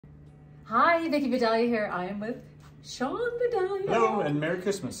Hi, Vicki Vidalia here. I am with Sean Vidalia. Hello, and Merry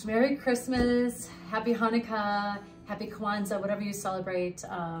Christmas. Merry Christmas, Happy Hanukkah, Happy Kwanzaa, whatever you celebrate.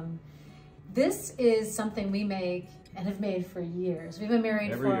 This is something we make and have made for years. We've been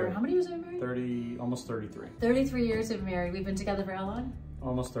married how many years have we been married? 30, almost 33. 33 years we've been married. We've been together for how long?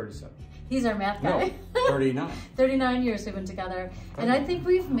 Almost 37. He's our math guy. No, 39. 39 years we've been together. And I think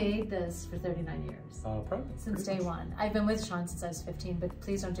we've made this for 39 years. Probably. Since day one. I've been with Sean since I was 15, but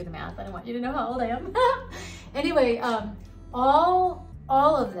please don't do the math. I don't want you to know how old I am. Anyway, all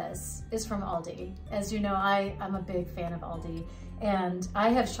of this is from Aldi. As you know, I'm a big fan of Aldi. And I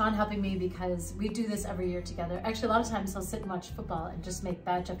have Sean helping me because we do this every year together. Actually, a lot of times he'll sit and watch football and just make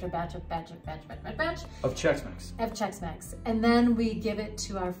batch after batch of batch of batch after batch of Chex Mix. Of Chex Mix. And then we give it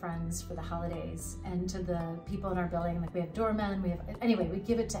to our friends for the holidays and to the people in our building. Like we have doormen, anyway, we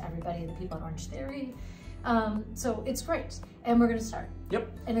give it to everybody, the people at Orange Theory. So it's great. And we're gonna start. Yep.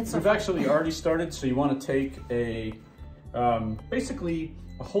 And it's so We've actually already started, so you wanna take basically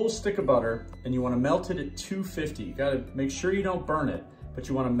a whole stick of butter and you want to melt it at 250. You got to make sure you don't burn it, but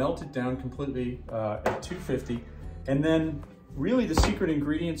you want to melt it down completely at 250. And then really the secret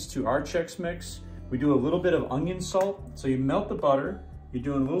ingredients to our Chex Mix, we do a little bit of onion salt. So you melt the butter, you're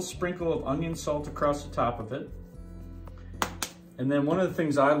doing a little sprinkle of onion salt across the top of it. And then one of the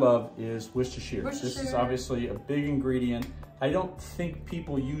things I love is Worcestershire. This is obviously a big ingredient. I don't think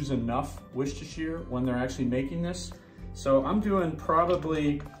people use enough Worcestershire when they're actually making this. So I'm doing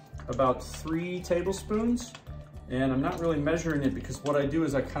probably about 3 tablespoons, and I'm not really measuring it because what I do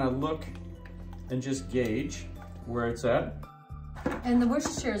is I kind of look and just gauge where it's at. And the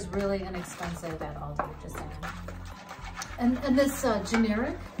Worcestershire is really inexpensive at Aldi, just saying. And this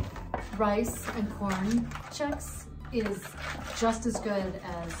generic rice and corn Chex is just as good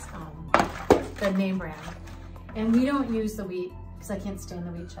as the name brand. And we don't use the wheat because I can't stand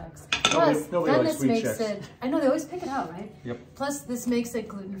the wheat Chex. Plus, nobody then likes this makes Chex. it, I know they always pick it out, right? Yep. Plus this makes it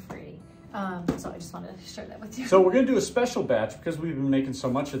gluten-free. So I just wanted to share that with you. So we're gonna do a special batch because we've been making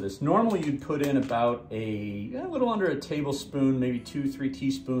so much of this. Normally you'd put in about a little under a tablespoon, maybe 2-3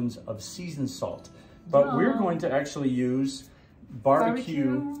 teaspoons of seasoned salt. But we're going to actually use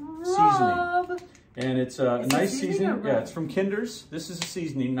barbecue seasoning. And it's a nice seasoning. Yeah, it's from Kinder's. This is a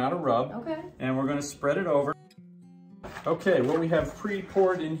seasoning, not a rub. Okay. And we're gonna spread it over. Okay, what we have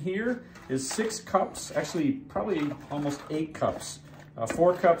pre-poured in here is 6 cups, actually probably almost 8 cups.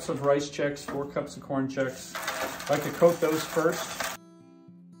 4 cups of rice Chex, 4 cups of corn Chex. I like to coat those first.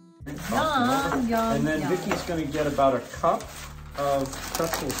 Yum, yum, and then yum. Vicki's gonna get about a cup of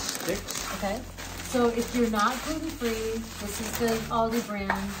pretzel sticks. Okay, so if you're not gluten-free, this is the Aldi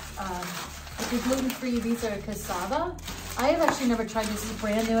brand. If you're gluten-free, these are cassava. I have actually never tried this. This is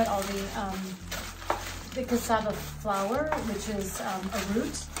brand new at Aldi. The cassava flour, which is a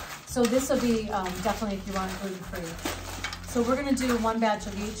root. So this will be definitely if you want gluten-free. So we're gonna do 1 batch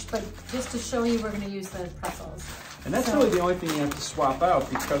of each, but just to show you, we're gonna use the pretzels. And that's really the only thing you have to swap out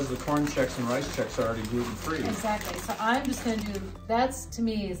because the corn Chex and rice Chex are already gluten-free. Exactly, so I'm just gonna do, that's to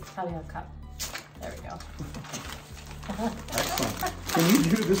me is probably a cup. There we go. Excellent. Can you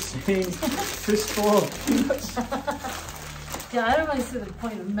do the same fistful of peanuts? Yeah, I don't really see the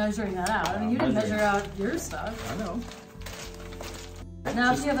point of measuring that out. I mean, you didn't measure out your stuff. I know.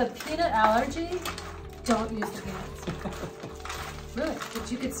 Now, if you have a peanut allergy, don't use the peanuts. Really, but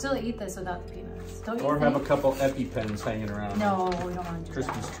you could still eat this without the peanuts. Don't you Or think? have a couple EpiPens hanging around. No, we don't want to do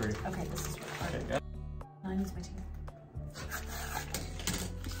Christmas that. tree. Okay, this is right. Okay, got it. I use my teeth.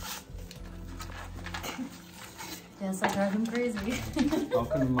 Yes, I drive him crazy.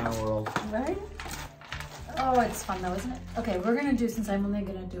 Welcome to my world. Right? Oh, it's fun though, isn't it? Okay, we're gonna do, since I'm only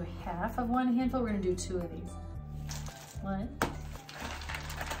gonna do half of 1 handful, we're gonna do 2 of these. 1.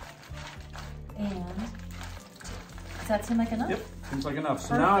 And, does that seem like enough? Yep, seems like enough.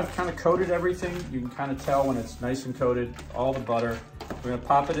 So now I've kind of coated everything. You can kind of tell when it's nice and coated, all the butter. We're gonna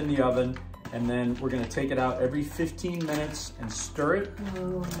pop it in the oven, and then we're gonna take it out every 15 minutes and stir it.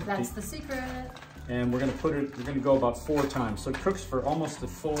 Ooh, that's the secret. And we're gonna go about 4 times. So it cooks for almost a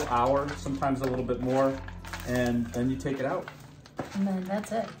full hour, sometimes a little bit more, and then you take it out. And then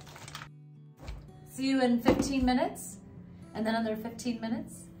that's it. See you in 15 minutes, and then another 15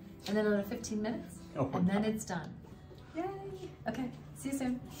 minutes, and then another 15 minutes, and then it's done. Yay! Okay, see you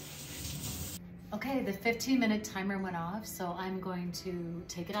soon. Okay, the 15-minute timer went off, so I'm going to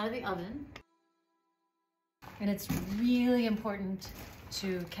take it out of the oven. And it's really important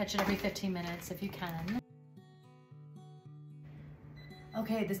to catch it every 15 minutes if you can.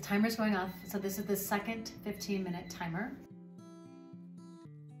 Okay, this timer's going off, so this is the second 15-minute timer.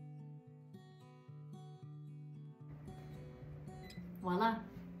 Voila.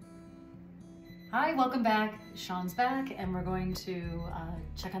 Hi, welcome back. Sean's back, and we're going to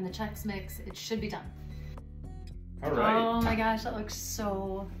check on the Chex mix. It should be done. All right. Oh my gosh, that looks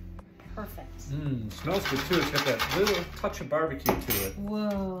so perfect. Smells good too. It's got that little touch of barbecue to it.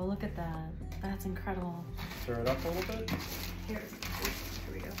 Whoa, look at that. That's incredible. Stir it up a little bit. Here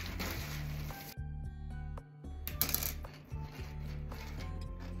we go.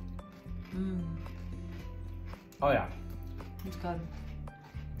 Oh yeah. It's good.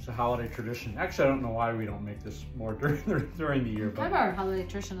 It's a holiday tradition. Actually, I don't know why we don't make this more during the year. But Kind of our holiday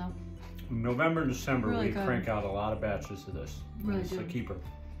tradition though. in November and December, Really we good. crank out a lot of batches of this. Really It's a good. keeper.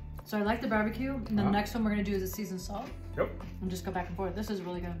 So I like the barbecue, and the next one we're gonna do is a seasoned salt. Yep. And just go back and forth. This is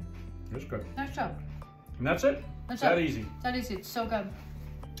really good. It's good. Nice job. And that's it. That's that it. easy. That easy. It's so good.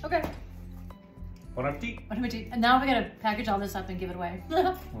 Okay. Bon appetit. What do we do? And now we gotta package all this up and give it away.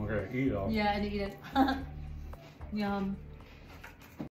 Okay, eat it all. Yeah, and eat it. Yum.